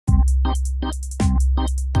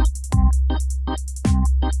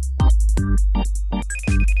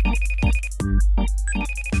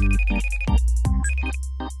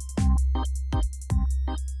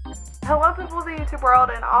Hello people of the YouTube world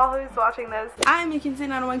and all who's watching this. I'm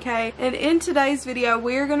Mackenzie91K, and in today's video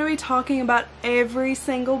we're going to be talking about every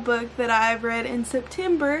single book that I've read in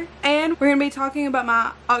September, and we're going to be talking about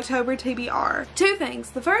my October TBR. Two things.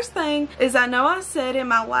 The first thing is, I know I said in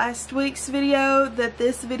my last week's video that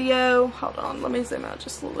this video, hold on, let me zoom out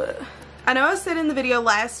just a little bit. I know I said in the video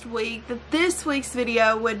last week that this week's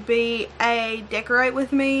video would be a decorate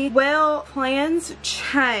with me. Well, plans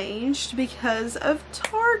changed because of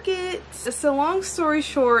Target. So long story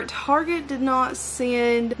short, Target did not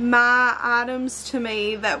send my items to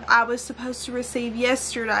me that I was supposed to receive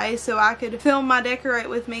yesterday so I could film my decorate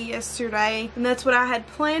with me yesterday, and that's what I had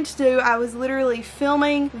planned to do. I was literally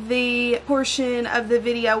filming the portion of the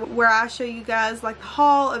video where I show you guys like the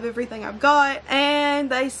haul of everything I've got,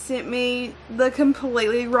 and they sent me the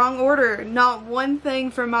completely wrong order. Not one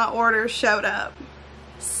thing from my order showed up.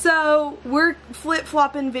 So we're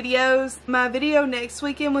flip-flopping videos. My video next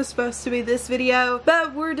weekend was supposed to be this video,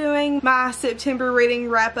 but we're doing my September reading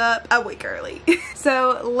wrap-up a week early.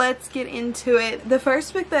 So let's get into it. The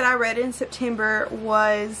first book that I read in September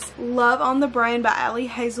was Love on the Brain by Ali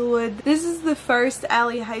Hazelwood. This is the first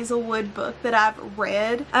Ali Hazelwood book that I've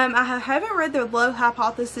read. I haven't read The Love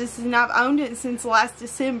Hypothesis, and I've owned it since last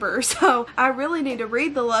December, so I really need to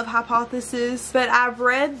read The Love Hypothesis, but I've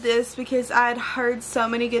read this because I'd heard so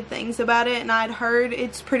many good things about it, and I'd heard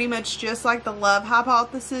it's pretty much just like The Love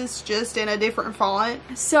Hypothesis, just in a different font.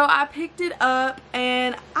 So I picked it up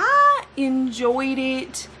and I enjoyed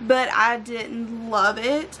it, but I didn't love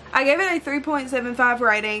it. I gave it a 3.75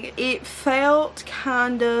 rating. It felt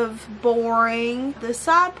kind of boring. The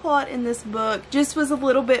side plot in this book just was a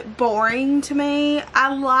little bit boring to me.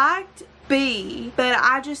 I liked B, but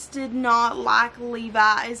I just did not like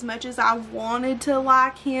Levi as much as I wanted to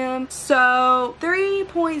like him. So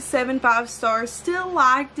 3.75 stars. Still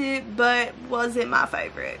liked it, but wasn't my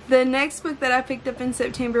favorite. The next book that I picked up in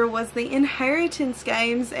September was The Inheritance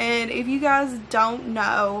Games, and if you guys don't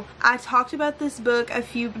know, I talked about this book a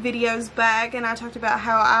few videos back, and I talked about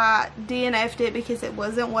how I DNF'd it because it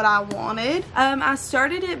wasn't what I wanted. I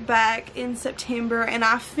started it back in September and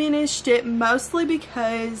I finished it mostly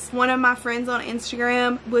because one of my friends on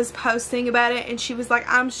Instagram was posting about it, and she was like,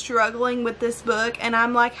 I'm struggling with this book, and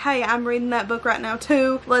I'm like, hey, I'm reading that book right now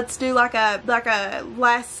too. Let's do like a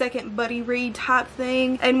last second buddy read type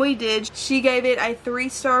thing, and we did. She gave it a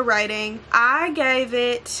 3-star rating. I gave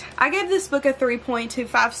this book a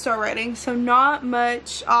 3.25 star rating, so not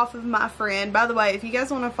much off of my friend. By the way, if you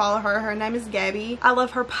guys want to follow her, her name is Gabby. I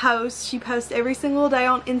love her posts. She posts every single day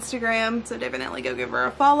on Instagram, so definitely go give her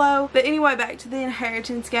a follow. But anyway, back to The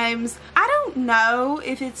Inheritance Games. I don't know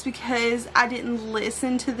if it's because I didn't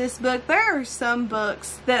listen to this book. There are some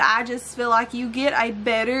books that I just feel like you get a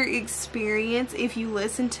better experience if you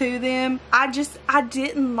listen to them. I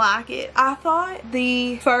didn't like it. I thought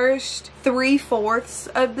the first 3/4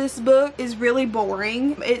 of this book is really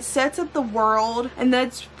boring. It sets up the world, and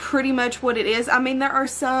that's pretty much what it is. I mean, there are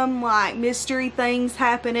some like mystery things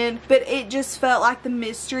happening, but it just felt like the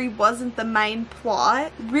mystery wasn't the main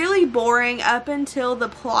plot. Really boring up until the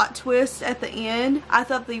plot twist at the end. I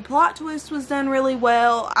thought the plot twist was done really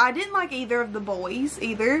well. I didn't like either of the boys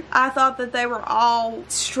either. I thought that they were all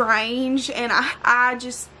strange, and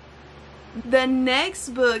the next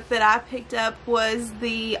book that I picked up was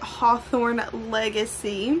The Hawthorne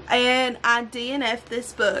Legacy, and I DNF'd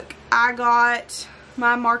this book.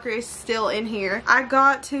 My marker is still in here. I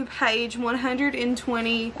got to page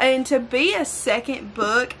 120, and to be a second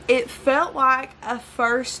book, it felt like a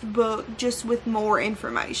first book just with more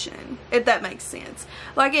information, if that makes sense.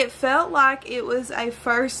 Like, it felt like it was a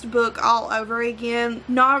first book all over again.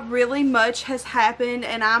 Not really much has happened,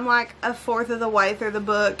 and I'm like a 1/4 of the way through the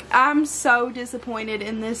book. I'm so disappointed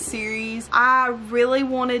in this series. I really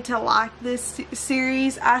wanted to like this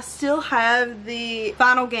series. I still have the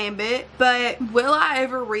Final Gambit, but will I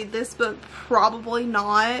ever read this book? Probably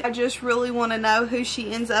not. I just really want to know who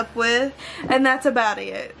she ends up with, and that's about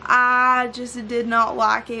it. I just did not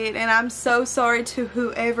like it, and I'm so sorry to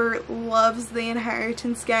whoever loves The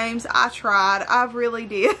Inheritance Games. I tried. I really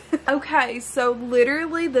did. Okay, so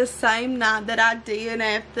literally the same night that I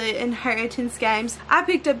DNF'd the Inheritance games, I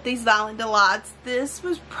picked up these Violent Delights. This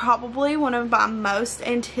was probably one of my most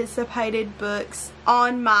anticipated books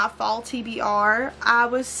on my fall TBR. I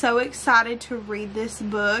was so excited to read this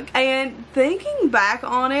book, and thinking back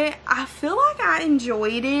on it, I feel like I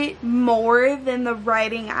enjoyed it more than the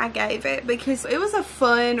rating I gave it, because it was a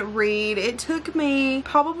fun read. It took me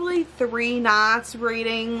probably 3 nights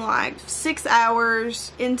reading, like 6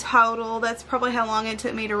 hours in total. That's probably how long it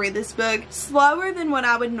took me to read this book. Slower than what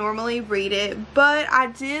I would normally read it, but I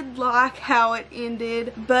did like how it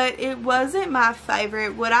ended, but it wasn't my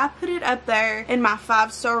favorite. Would I put it up there in my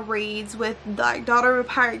 5-star reads with like Daughter of a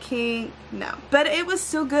Pirate King? No, but it was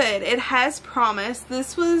still good. It has promise.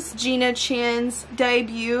 This was Gina Chen's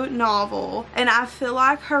debut novel, and I feel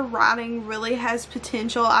like her writing really has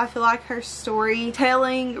potential. I feel like her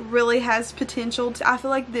storytelling really has potential. I feel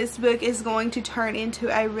like this book is going to turn into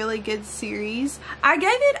a really good series. I gave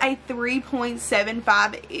it a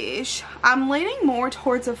 3.75-ish. I'm leaning more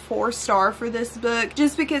towards a 4-star for this book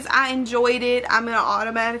just because I enjoyed it. I'm gonna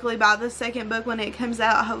automatically buy the second book when it comes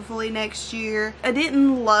out, hopefully next year. I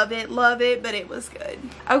didn't love it, but it was good.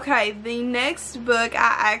 Okay, the next book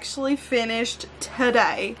I actually finished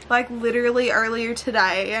today, like literally earlier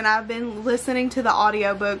today, and I've been listening to the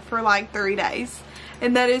audiobook for like 3 days.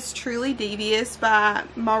 And that is Truly Devious by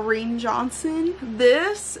Maureen Johnson.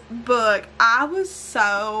 This book, I was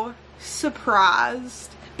so surprised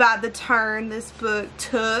by the turn this book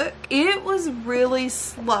took. It was really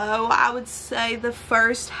slow. I would say the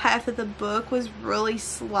first half of the book was really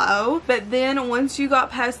slow, but then once you got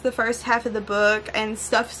past the first half of the book and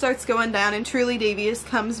stuff starts going down and Truly Devious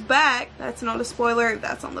comes back, that's not a spoiler,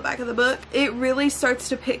 that's on the back of the book, it really starts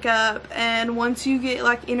to pick up. And once you get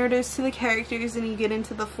like introduced to the characters and you get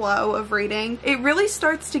into the flow of reading, it really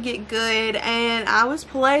starts to get good, and I was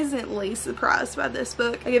pleasantly surprised by this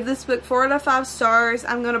book. I give this book 4 out of 5 stars.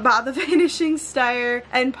 I'm going to buy The Vanishing Stair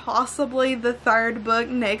and possibly the 3rd book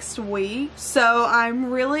next week. So I'm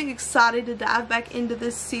really excited to dive back into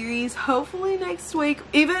this series, hopefully next week.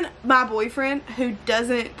 Even my boyfriend, who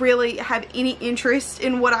doesn't really have any interest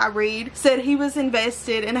in what I read, said he was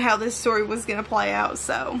invested in how this story was going to play out.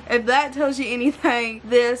 So if that tells you anything,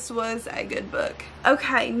 this was a good book.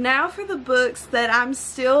 Okay, now for the books that I'm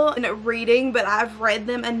still reading, but I've read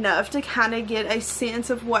them enough to kind of get a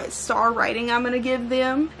sense of what star rating I'm going to give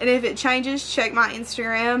them. And if it changes, check my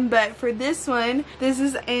Instagram. But for this one, this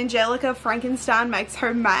is Angelica Frankenstein Makes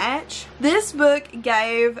Her Match. This book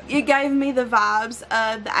gave me the vibes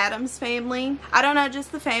of the Addams Family. I don't know,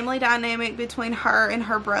 just the family dynamic between her and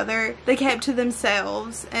her brother. They kept to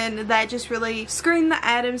themselves, and that just really screamed the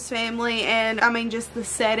Addams Family. And I mean, just the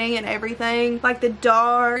setting and everything, like the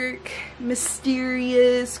dark,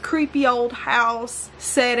 mysterious, creepy old house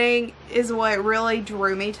setting is what really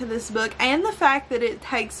drew me to this book. And the fact that it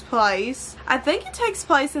takes place, I think it takes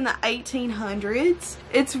place in the 1800s.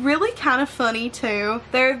 It's really kind of funny too.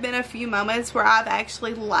 There have been a few moments where I've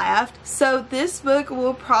actually laughed. So this book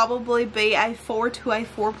will probably be a 4 to a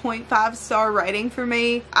 4.5 star rating for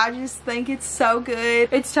me. I just think it's so good.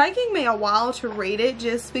 It's taking me a while to read it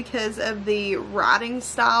just because of the writing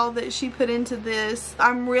style that she put into this.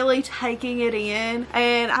 I'm really taking it in,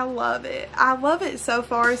 and I love it. I love it so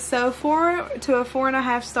far. So 4 to a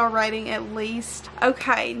 4.5 star rating at least.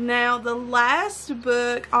 Okay, now the last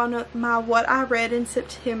book on my what I read in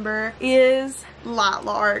September is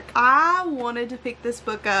Lightlark. I wanted to pick this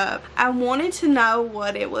book up. I wanted to know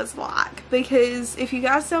what it was like, because if you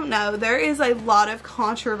guys don't know, there is a lot of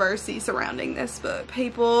controversy surrounding this book.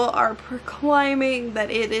 People are proclaiming that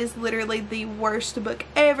it is literally the worst book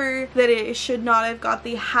ever, that it should not have got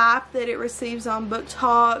the hype that it receives on Book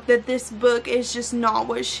Talk, that this book is just not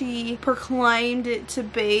what she proclaimed it to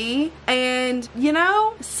be. And you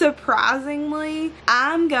know, surprisingly,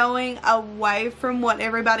 I'm going away from what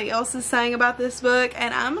everybody else is saying about this book,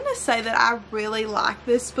 and I'm gonna say that I really like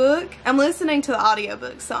this book. I'm listening to the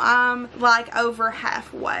audiobook, so I'm like over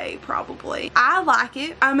halfway probably. I like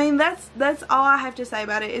it. I mean, that's all I have to say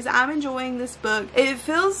about it, is I'm enjoying this book. It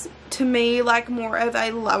feels to me like more of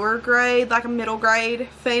a lower grade, like a middle grade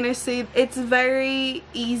fantasy. It's very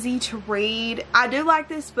easy to read. I do like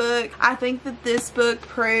this book. I think that this book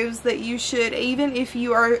proves that you should, even if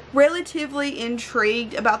you are relatively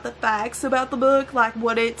intrigued about the facts about the book, like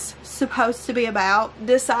what it's supposed to be about,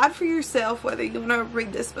 decide for yourself whether you want to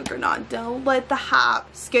read this book or not. Don't let the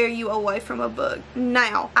hype scare you away from a book.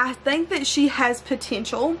 Now, I think that she has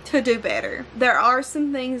potential to do better. There are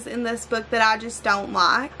some things in this book that I just don't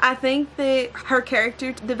like. I think that her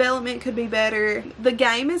character development could be better. The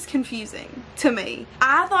game is confusing. to me.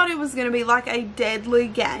 I thought it was going to be like a deadly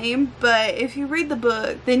game, but if you read the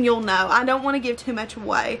book, then you'll know. I don't want to give too much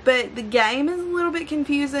away, but the game is a little bit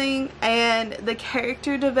confusing and the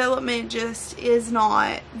character development just is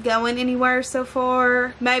not going anywhere so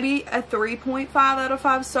far. Maybe a 3.5 out of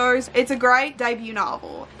 5 stars. It's a great debut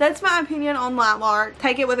novel. That's my opinion on Lightlark.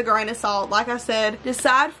 Take it with a grain of salt. Like I said,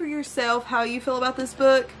 decide for yourself how you feel about this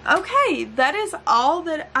book. Okay, that is all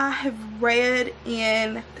that I have read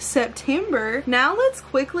in September. Now let's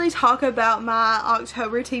quickly talk about my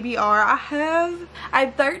October TBR. I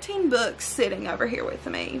have 13 books sitting over here with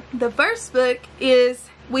me. The first book is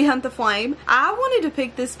We Hunt the Flame. I wanted to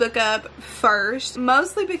pick this book up first,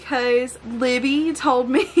 mostly because Libby told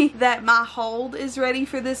me that my hold is ready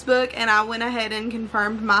for this book, and I went ahead and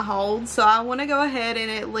confirmed my hold. So I want to go ahead and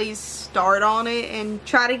at least start on it and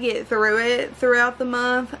try to get through it throughout the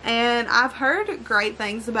month. And I've heard great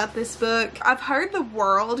things about this book. I've heard the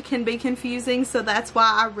world can be confusing, so that's why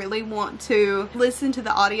I really want to listen to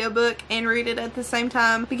the audiobook and read it at the same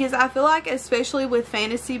time, because I feel like, especially with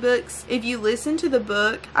fantasy books, if you listen to the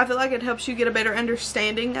book, I feel like it helps you get a better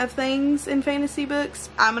understanding of things in fantasy books.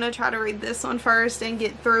 I'm going to try to read this one first and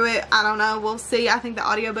get through it. I don't know. We'll see. I think the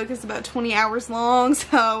audiobook is about 20 hours long,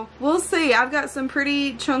 so we'll see. I've got some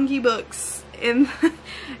pretty chunky books in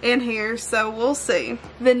here, so we'll see.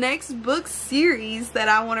 The next book series that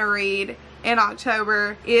I want to read in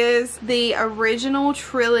October is the original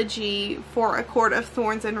trilogy for A Court of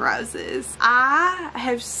Thorns and Roses. I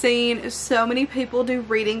have seen so many people do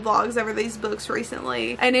reading vlogs over these books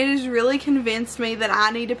recently, and it has really convinced me that I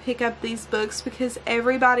need to pick up these books because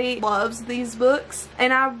everybody loves these books,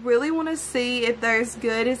 and I really want to see if they're as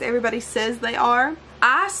good as everybody says they are.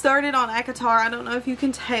 I started on ACOTAR. I don't know if you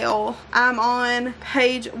can tell. I'm on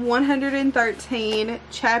page 113,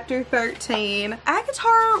 chapter 13.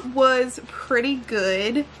 ACOTAR was pretty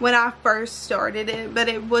good when I first started it, but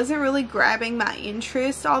it wasn't really grabbing my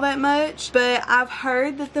interest all that much. But I've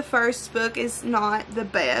heard that the first book is not the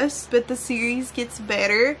best, but the series gets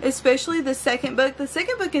better, especially the second book. The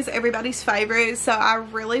second book is everybody's favorite, so I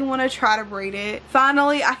really want to try to read it.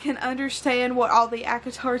 Finally, I can understand what all the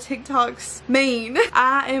ACOTAR TikToks mean.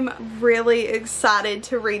 I am really excited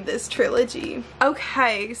to read this trilogy.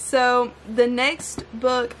 Okay, so the next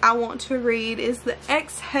book I want to read is The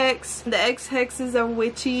Ex-Hex. The Ex-Hex is a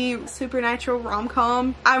witchy supernatural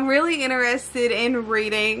rom-com. I'm really interested in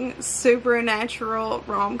reading supernatural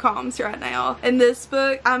rom-coms right now. And this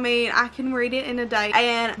book, I mean, I can read it in a day.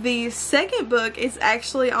 And the second book is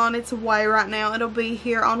actually on its way right now. It'll be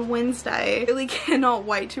here on Wednesday. I really cannot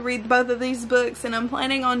wait to read both of these books, and I'm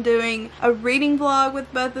planning on doing a reading vlog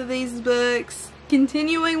with both of these books.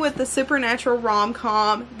 Continuing with the supernatural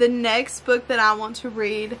rom-com, the next book that I want to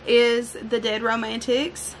read is The Dead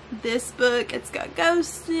Romantics. This book, it's got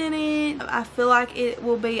ghosts in it. I feel like it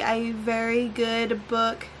will be a very good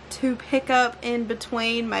book to pick up in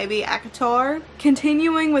between maybe ACOTAR.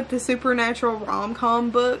 Continuing with the supernatural rom-com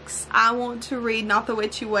books, I want to read Not the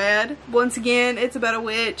Witch You Wed. Once again, it's about a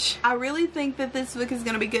witch. I really think that this book is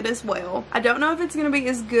going to be good as well. I don't know if it's going to be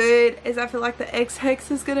as good as I feel like The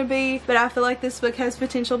Ex-Hex is going to be, but I feel like this book has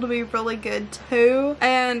potential to be really good too.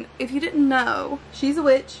 And if you didn't know, she's a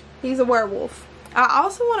witch, he's a werewolf. I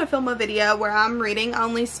also want to film a video where I'm reading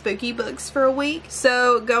only spooky books for a week.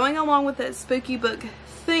 So going along with that spooky book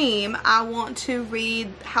theme, I want to read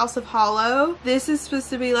House of Hollow. This is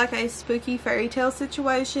supposed to be like a spooky fairy tale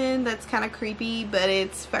situation that's kind of creepy, but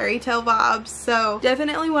it's fairy tale vibes, so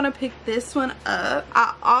definitely want to pick this one up.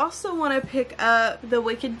 I also want to pick up The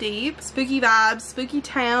Wicked Deep, spooky vibes, spooky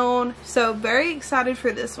town, so very excited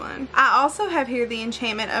for this one. I also have here The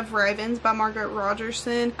Enchantment of Ravens by Margaret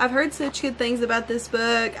Rogerson. I've heard such good things about this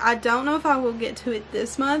book. I don't know if I will get to it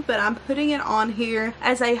this month, but I'm putting it on here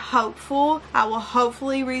as a hopeful. I will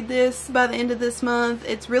hopefully read this by the end of this month.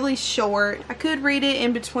 It's really short. I could read it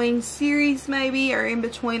in between series maybe, or in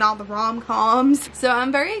between all the rom-coms. So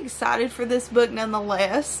I'm very excited for this book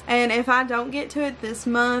nonetheless. And if I don't get to it this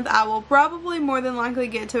month, I will probably more than likely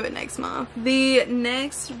get to it next month. The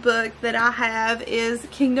next book that I have is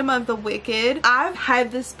Kingdom of the Wicked. I've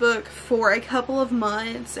had this book for a couple of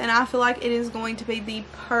months, and I feel like it is going to be the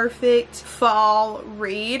perfect fall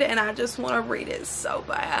read, and I just want to read it so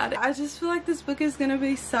bad. I just feel like this book is going to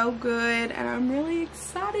be so good, and I'm really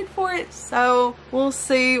excited for it. So we'll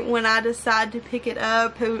see when I decide to pick it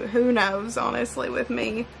up. Who knows, honestly, with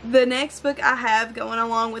me. The next book I have going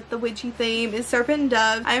along with the witchy theme is Serpent and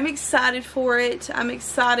Dove. I'm excited for it. I'm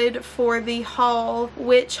excited for the whole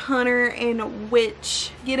witch hunter and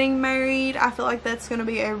witch getting married. I feel like that's going to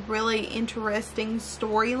be a really interesting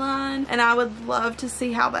storyline, and I would would love to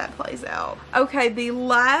see how that plays out. Okay, the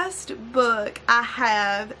last book I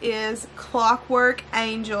have is Clockwork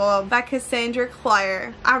Angel by Cassandra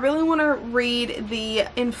Clare. I really want to read the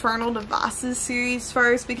Infernal Devices series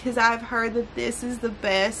first because I've heard that this is the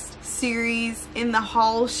best series in the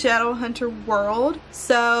whole Shadowhunter world.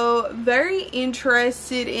 So very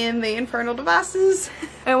interested in the Infernal Devices.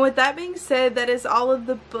 And with that being said, that is all of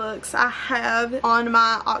the books I have on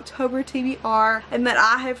my October TBR and that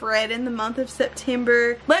I have read in the month of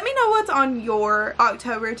September. Let me know what's on your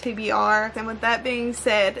October TBR. And with that being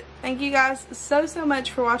said, thank you guys so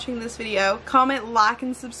much for watching this video. Comment, like,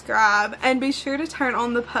 and subscribe, and be sure to turn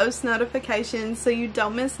on the post notifications so you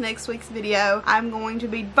don't miss next week's video. I'm going to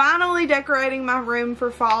be finally decorating my room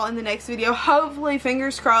for fall in the next video. Hopefully,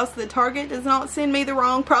 fingers crossed, that Target does not send me the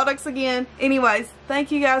wrong products again. Anyways,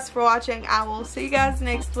 thank you guys for watching. I will see you guys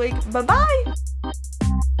next week. Bye bye.